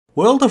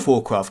World of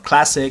Warcraft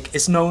Classic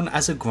is known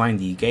as a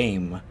grindy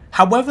game.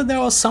 However, there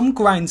are some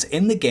grinds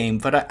in the game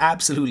that are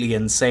absolutely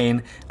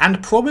insane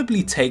and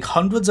probably take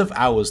hundreds of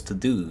hours to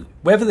do.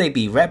 Whether they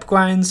be rep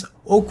grinds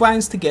or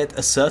grinds to get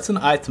a certain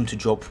item to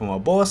drop from a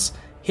boss,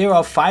 here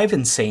are 5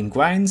 insane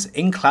grinds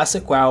in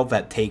Classic WoW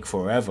that take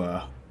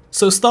forever.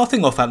 So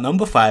starting off at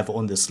number 5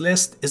 on this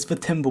list is the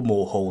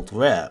Timbermoor Hold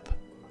rep.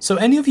 So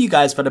any of you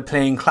guys that are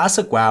playing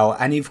Classic WoW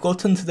and you've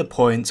gotten to the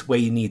point where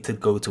you need to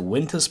go to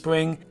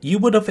Winterspring, you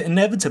would have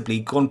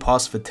inevitably gone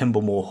past the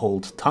Timbermoor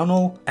Hold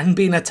tunnel and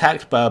been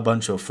attacked by a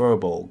bunch of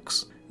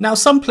furbolgs. Now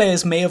some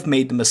players may have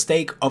made the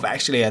mistake of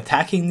actually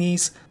attacking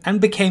these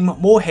and became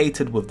more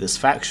hated with this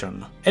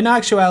faction. In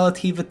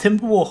actuality, the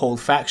Timbermoor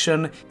Hold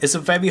faction is a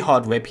very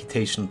hard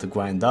reputation to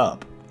grind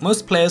up.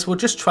 Most players will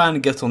just try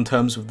and get on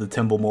terms with the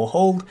Timbermoor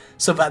Hold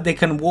so that they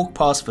can walk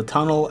past the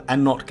tunnel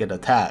and not get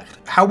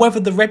attacked.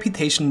 However, the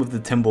reputation with the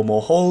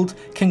Timbermoor Hold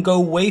can go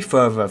way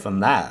further than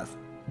that,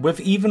 with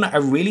even a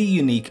really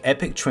unique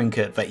epic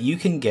trinket that you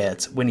can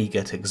get when you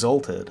get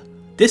exalted.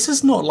 This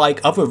is not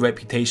like other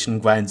reputation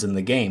grinds in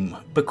the game,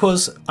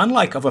 because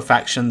unlike other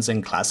factions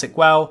in Classic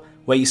WoW,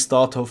 where you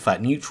start off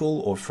at neutral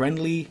or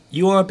friendly,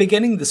 you are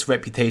beginning this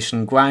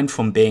reputation grind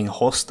from being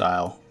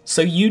hostile.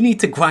 So you need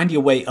to grind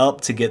your way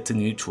up to get to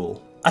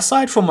neutral.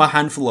 Aside from a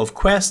handful of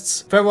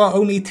quests, there are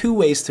only 2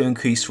 ways to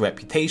increase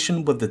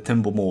reputation with the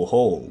Timbermoor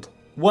Hold.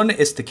 One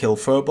is to kill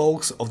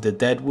furbolgs of the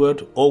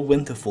Deadwood or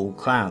Winterfell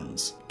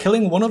clans.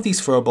 Killing one of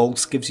these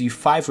furbolgs gives you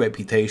 5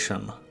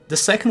 reputation. The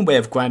second way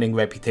of grinding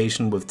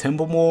reputation with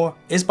Timbermoor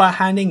is by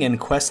handing in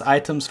quest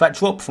items that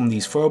drop from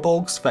these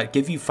furbolgs that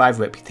give you 5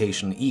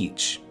 reputation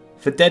each.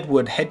 The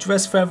Deadwood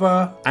Headdress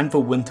Feather and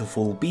the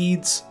Winterfell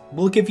Beads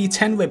will give you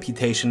 10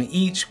 reputation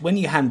each when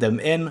you hand them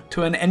in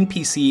to an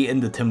NPC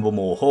in the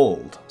Timbermoor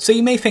Hold. So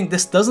you may think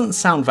this doesn't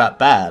sound that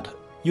bad.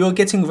 You are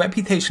getting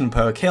reputation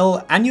per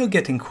kill and you're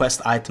getting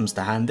quest items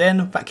to hand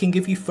in that can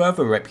give you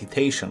further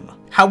reputation.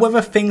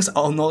 However, things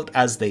are not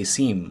as they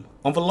seem.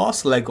 On the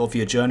last leg of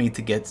your journey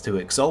to get to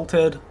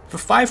Exalted, the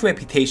 5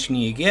 reputation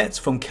you get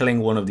from killing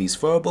one of these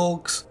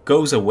furbolgs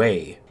goes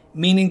away,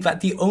 meaning that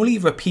the only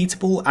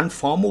repeatable and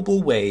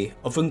farmable way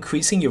of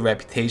increasing your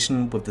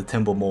reputation with the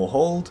Timbermoor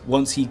Hold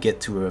once you get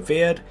to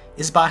Revered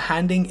is by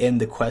handing in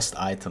the quest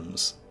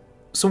items.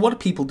 So what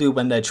people do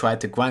when they try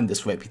to grind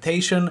this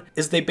reputation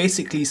is they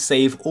basically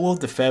save all of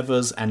the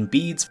feathers and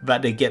beads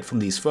that they get from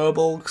these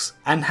furbolgs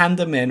and hand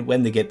them in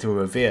when they get to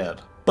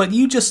Revered. But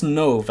you just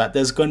know that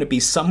there's going to be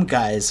some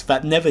guys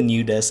that never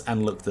knew this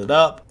and looked it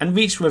up and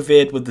reached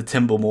Revered with the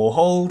Timbermoor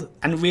Hold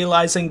and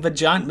realizing the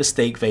giant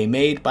mistake they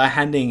made by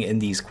handing in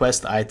these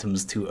quest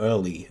items too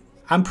early.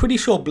 I'm pretty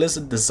sure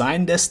Blizzard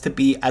designed this to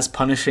be as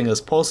punishing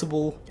as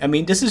possible. I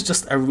mean, this is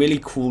just a really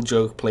cool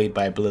joke played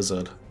by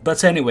Blizzard.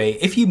 But anyway,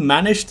 if you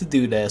manage to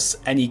do this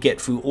and you get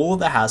through all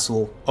the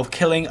hassle of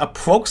killing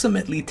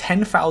approximately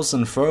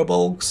 10,000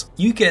 furbolgs,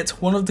 you get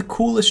one of the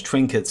coolest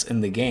trinkets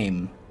in the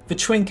game. The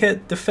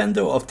trinket,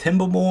 Defender of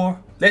Timbermoor,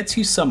 lets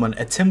you summon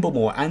a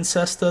Timbermoor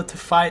ancestor to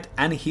fight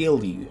and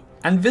heal you.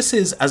 And this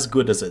is as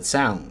good as it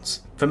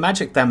sounds. The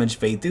magic damage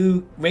they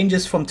do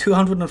ranges from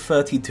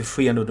 230 to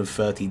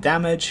 330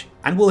 damage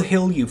and will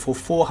heal you for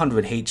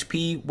 400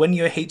 HP when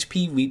your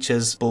HP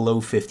reaches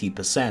below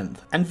 50%.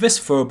 And this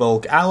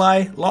furbolg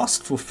ally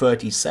lasts for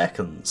 30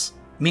 seconds,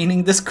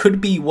 meaning this could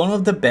be one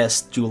of the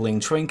best dueling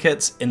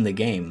trinkets in the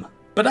game.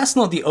 But that's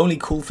not the only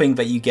cool thing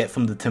that you get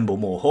from the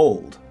Timbermoor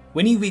Hold.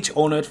 When you reach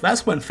Honored,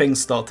 that's when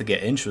things start to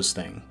get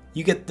interesting.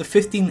 You get the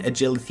 15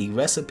 agility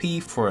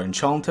recipe for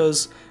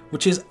enchanters,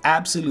 which is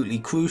absolutely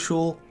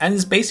crucial and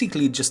is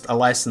basically just a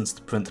license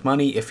to print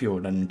money if you're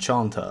an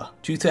enchanter,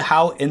 due to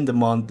how in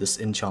demand this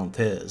enchant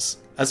is.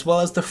 As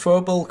well as the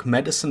Furbolg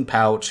medicine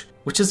pouch,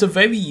 which is a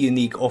very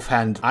unique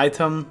offhand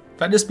item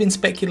that has been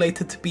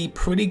speculated to be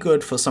pretty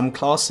good for some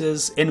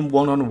classes in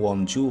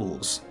one-on-one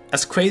duels.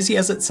 As crazy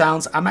as it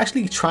sounds, I'm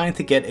actually trying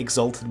to get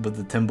Exalted with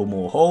the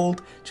Timbermoor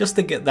Hold just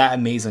to get that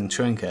amazing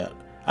trinket.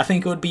 I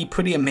think it would be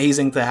pretty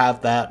amazing to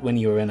have that when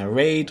you're in a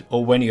raid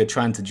or when you're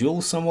trying to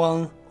duel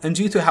someone, and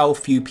due to how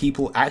few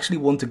people actually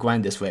want to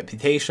grind this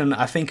reputation,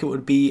 I think it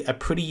would be a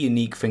pretty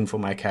unique thing for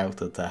my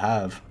character to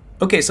have.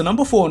 Okay, so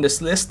number 4 on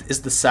this list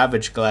is the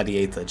Savage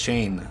Gladiator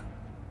Chain.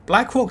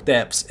 Blackrock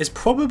Depths is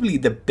probably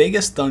the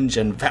biggest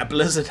dungeon that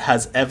Blizzard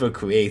has ever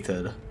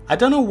created. I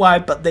don't know why,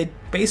 but they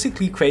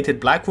basically created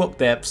Blackrock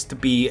Depths to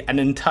be an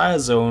entire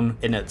zone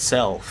in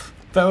itself.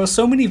 There are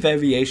so many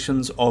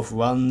variations of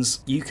runs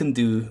you can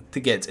do to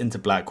get into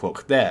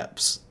Blackrock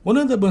Depths. One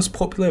of the most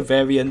popular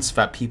variants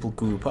that people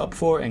group up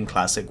for in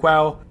Classic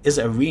WoW is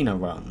arena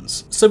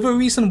runs. So the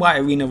reason why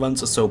arena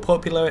runs are so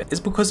popular is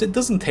because it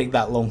doesn't take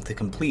that long to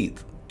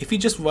complete. If you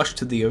just rush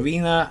to the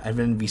arena and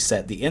then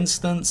reset the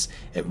instance,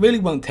 it really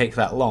won't take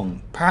that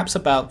long, perhaps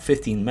about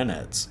 15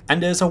 minutes.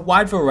 And there's a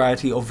wide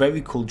variety of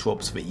very cool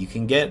drops that you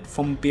can get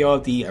from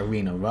BRD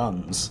arena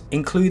runs,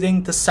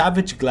 including the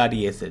Savage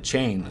Gladiator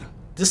Chain.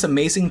 This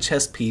amazing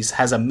chest piece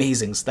has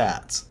amazing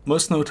stats,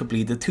 most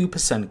notably the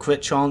 2%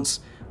 crit chance,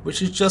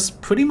 which is just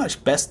pretty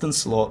much best in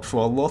slot for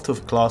a lot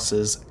of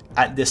classes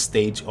at this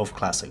stage of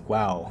Classic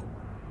WoW.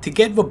 To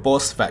get the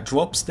boss that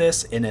drops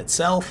this in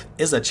itself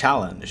is a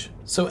challenge.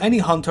 So any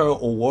hunter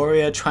or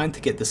warrior trying to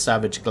get the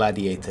Savage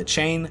Gladiator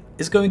chain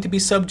is going to be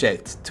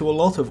subject to a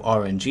lot of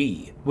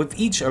RNG. With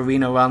each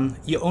arena run,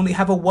 you only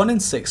have a 1 in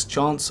 6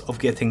 chance of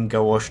getting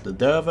Garrosh the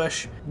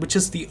Dervish, which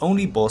is the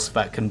only boss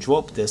that can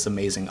drop this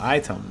amazing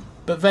item.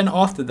 But then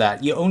after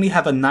that, you only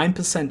have a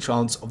 9%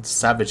 chance of the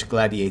Savage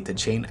Gladiator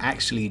chain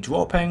actually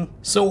dropping.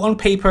 So on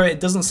paper it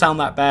doesn't sound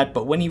that bad,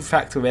 but when you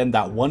factor in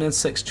that 1 in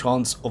 6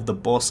 chance of the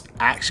boss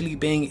actually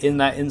being in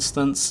that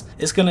instance,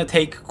 it's gonna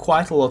take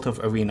quite a lot of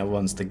arena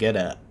runs to get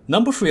it.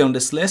 Number 3 on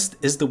this list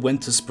is the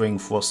Winter Spring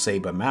Frost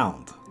Saber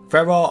mount.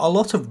 There are a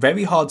lot of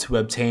very hard to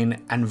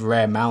obtain and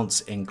rare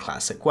mounts in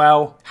Classic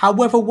WoW.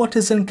 However, what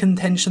is in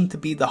contention to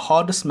be the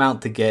hardest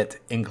mount to get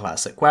in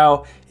Classic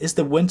WoW is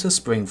the Winter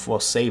Spring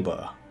Frost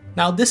Saber.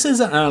 Now this is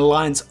an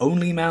alliance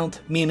only mount,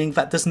 meaning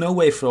that there's no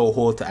way for a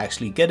horde to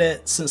actually get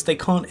it since they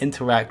can't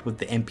interact with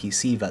the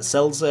NPC that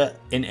sells it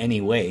in any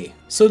way.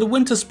 So the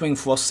Winter Spring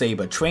Frost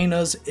Saber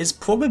trainers is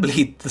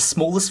probably the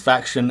smallest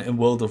faction in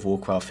World of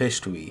Warcraft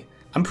history.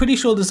 I'm pretty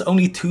sure there's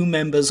only 2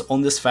 members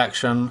on this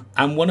faction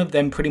and one of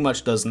them pretty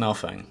much does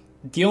nothing.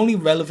 The only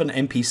relevant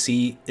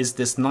NPC is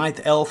this Night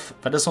Elf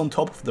that is on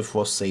top of the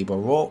Frost Saber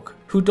rock,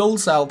 who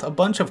doles out a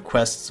bunch of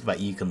quests that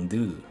you can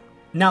do.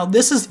 Now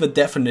this is the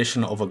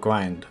definition of a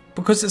grind,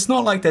 because it's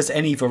not like there's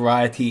any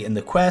variety in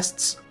the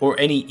quests or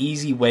any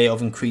easy way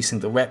of increasing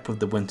the rep with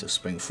the Winter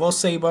Spring Frost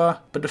Saber,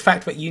 but the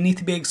fact that you need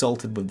to be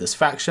exalted with this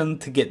faction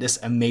to get this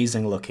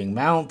amazing looking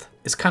mount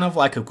is kind of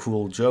like a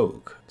cruel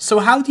joke. So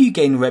how do you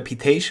gain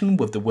reputation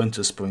with the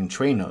Winter Spring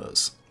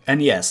trainers?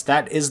 And yes,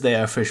 that is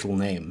their official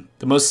name,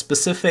 the most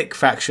specific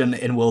faction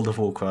in World of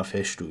Warcraft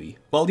history.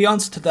 Well, the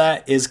answer to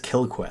that is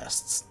kill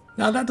quests.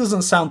 Now that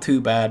doesn't sound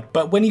too bad,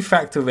 but when you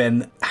factor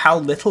in how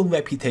little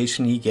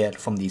reputation you get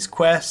from these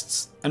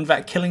quests, and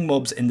that killing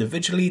mobs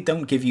individually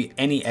don't give you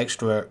any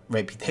extra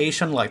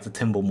reputation like the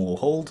Timbermoor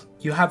Hold,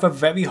 you have a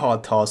very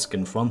hard task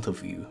in front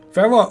of you.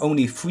 There are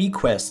only 3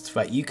 quests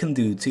that you can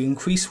do to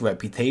increase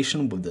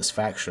reputation with this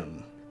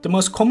faction. The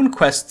most common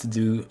quests to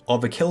do are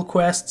the kill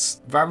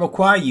quests that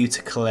require you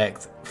to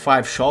collect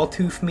 5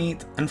 Shartooth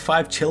meat and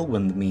 5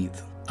 Chillwind meat.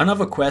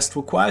 Another quest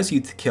requires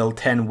you to kill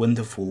 10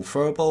 Winterfall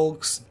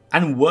Furbolgs.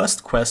 And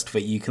worst quest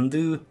that you can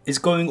do is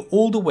going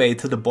all the way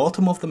to the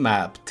bottom of the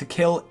map to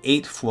kill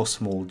 8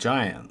 Frostmaw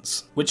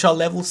Giants, which are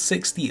level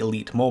 60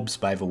 elite mobs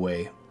by the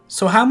way.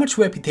 So how much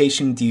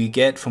reputation do you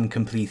get from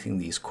completing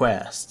these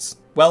quests?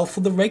 Well,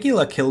 for the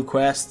regular kill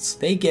quests,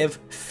 they give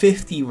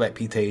 50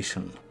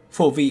 reputation.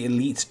 For the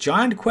elite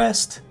giant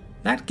quest,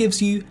 that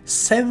gives you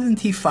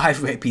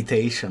 75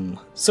 reputation.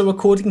 So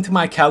according to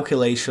my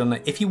calculation,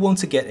 if you want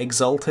to get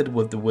exalted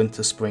with the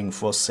Winter Spring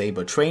Frost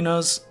Saber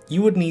trainers,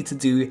 you would need to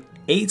do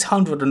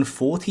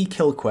 840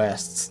 kill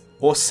quests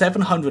or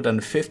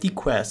 750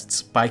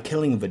 quests by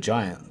killing the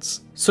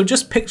giants. So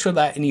just picture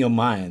that in your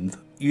mind.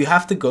 You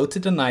have to go to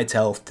the Night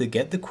Elf to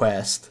get the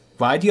quest,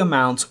 ride your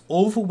mount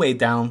all the way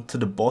down to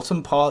the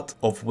bottom part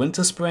of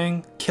Winter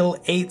Spring, kill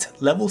 8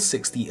 level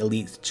 60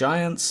 elite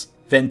giants,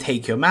 then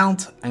take your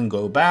mount and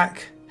go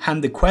back,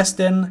 hand the quest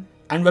in,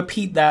 and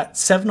repeat that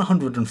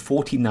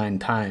 749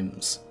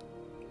 times.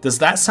 Does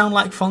that sound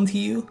like fun to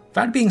you?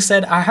 That being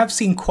said, I have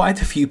seen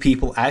quite a few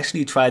people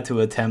actually try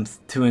to attempt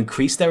to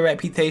increase their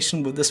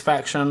reputation with this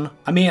faction.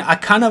 I mean, I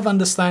kind of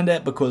understand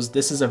it because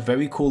this is a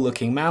very cool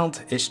looking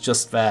mount, it's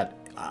just that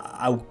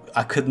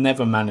I could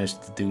never manage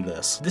to do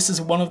this. This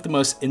is one of the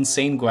most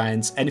insane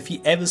grinds, and if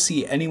you ever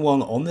see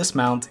anyone on this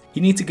mount,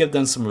 you need to give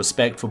them some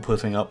respect for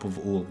putting up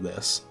with all of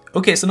this.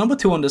 Okay, so number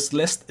 2 on this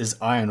list is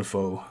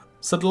Ironfoe.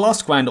 So the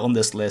last grind on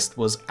this list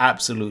was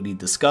absolutely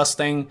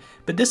disgusting,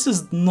 but this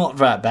is not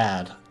that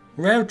bad.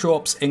 Rare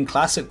drops in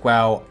Classic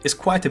WoW is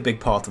quite a big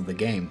part of the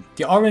game.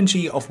 The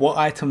RNG of what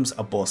items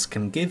a boss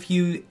can give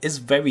you is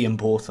very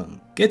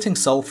important. Getting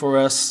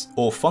Sulphurous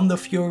or Thunder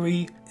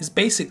Fury is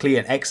basically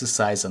an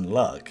exercise in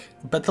luck,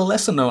 but the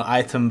lesser known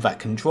item that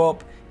can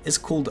drop is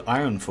called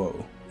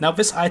Ironfoe. Now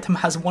this item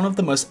has one of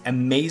the most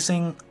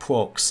amazing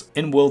procs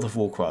in World of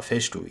Warcraft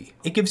history.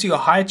 It gives you a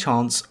high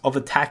chance of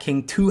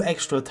attacking 2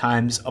 extra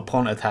times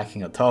upon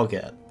attacking a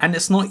target, and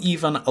it's not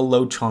even a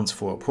low chance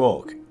for a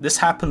proc. This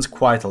happens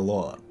quite a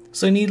lot.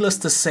 So needless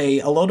to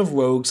say, a lot of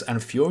rogues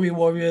and fury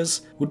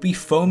warriors would be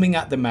foaming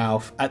at the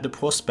mouth at the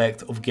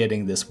prospect of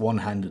getting this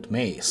one-handed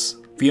mace.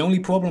 The only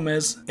problem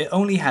is, it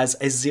only has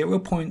a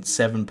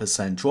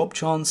 0.7% drop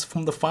chance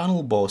from the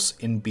final boss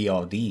in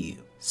BRD.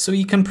 So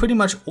you can pretty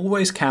much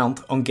always count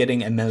on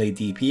getting a melee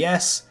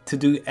DPS to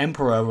do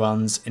Emperor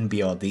runs in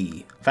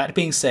BRD. That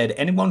being said,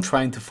 anyone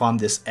trying to farm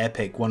this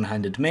epic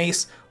one-handed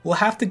mace will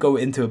have to go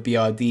into a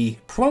BRD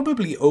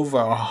probably over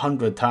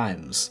 100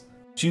 times,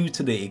 due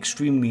to the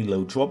extremely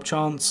low drop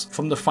chance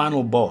from the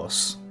final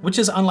boss, which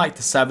is unlike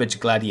the Savage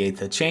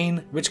Gladiator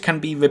chain, which can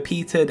be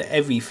repeated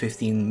every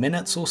 15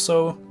 minutes or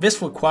so.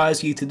 This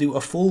requires you to do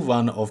a full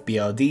run of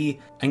BRD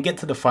and get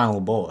to the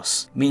final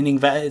boss, meaning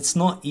that it's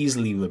not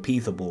easily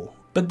repeatable.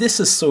 But this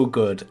is so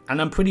good, and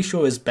I'm pretty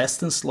sure is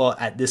best in slot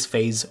at this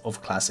phase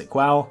of Classic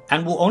WoW,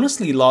 and will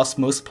honestly last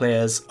most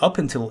players up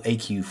until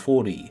AQ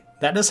 40.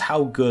 That is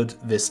how good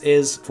this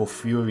is for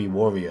Fury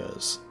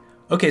Warriors.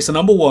 Okay, so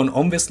number 1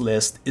 on this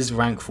list is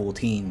rank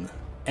 14.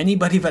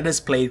 Anybody that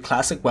has played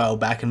Classic WoW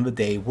back in the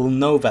day will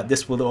know that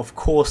this will of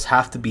course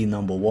have to be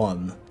number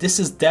 1. This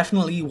is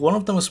definitely one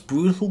of the most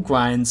brutal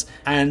grinds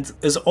and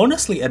is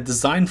honestly a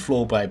design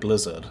flaw by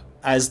Blizzard,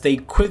 as they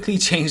quickly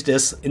changed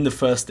this in the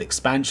first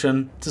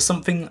expansion to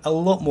something a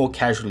lot more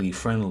casually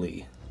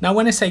friendly. Now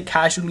when I say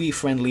casually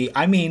friendly,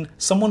 I mean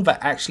someone that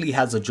actually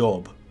has a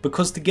job,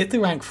 because to get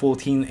to rank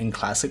 14 in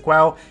Classic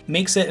WoW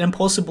makes it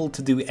impossible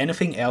to do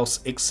anything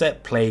else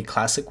except play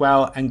Classic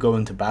WoW and go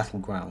into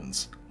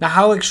Battlegrounds. Now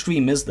how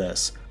extreme is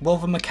this? Well,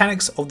 the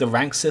mechanics of the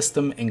rank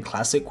system in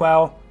Classic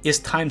WoW is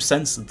time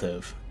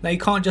sensitive. Now you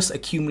can't just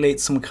accumulate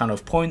some kind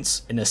of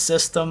points in a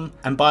system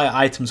and buy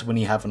items when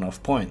you have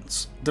enough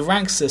points. The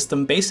rank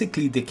system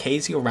basically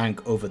decays your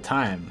rank over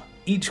time.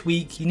 Each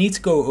week you need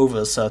to go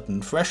over a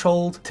certain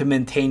threshold to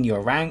maintain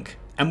your rank,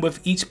 and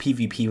with each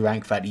PvP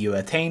rank that you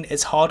attain,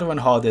 it's harder and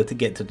harder to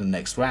get to the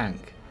next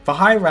rank. The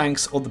high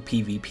ranks of the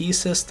PvP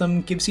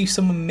system gives you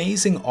some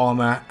amazing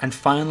armor, and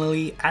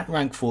finally at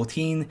rank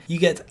 14 you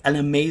get an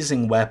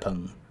amazing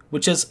weapon,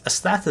 which is a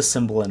status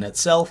symbol in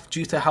itself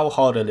due to how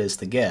hard it is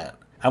to get.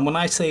 And when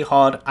I say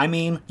hard, I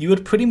mean you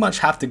would pretty much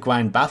have to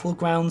grind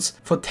Battlegrounds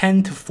for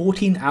 10 to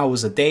 14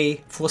 hours a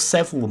day for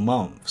several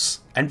months.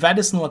 And that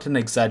is not an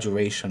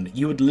exaggeration,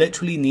 you would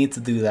literally need to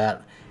do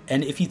that,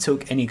 and if you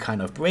took any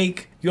kind of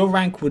break, your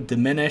rank would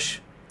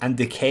diminish and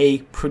decay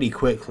pretty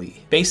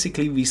quickly,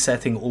 basically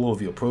resetting all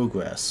of your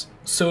progress.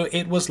 So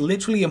it was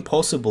literally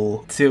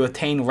impossible to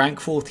attain rank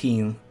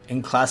 14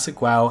 in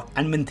Classic WoW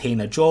and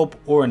maintain a job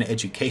or an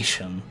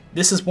education.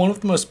 This is one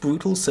of the most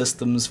brutal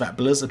systems that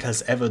Blizzard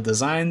has ever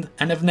designed,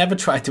 and have never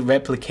tried to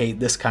replicate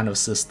this kind of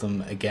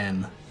system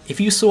again. If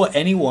you saw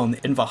anyone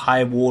in the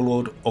High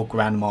Warlord or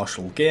Grand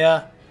Marshal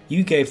gear,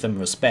 you gave them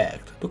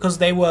respect, because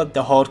they were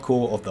the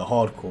hardcore of the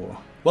hardcore.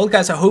 Well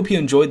guys, I hope you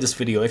enjoyed this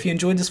video. If you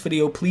enjoyed this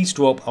video, please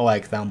drop a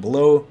like down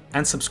below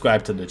and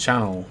subscribe to the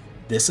channel.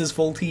 This is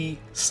vaulty,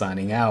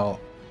 signing out.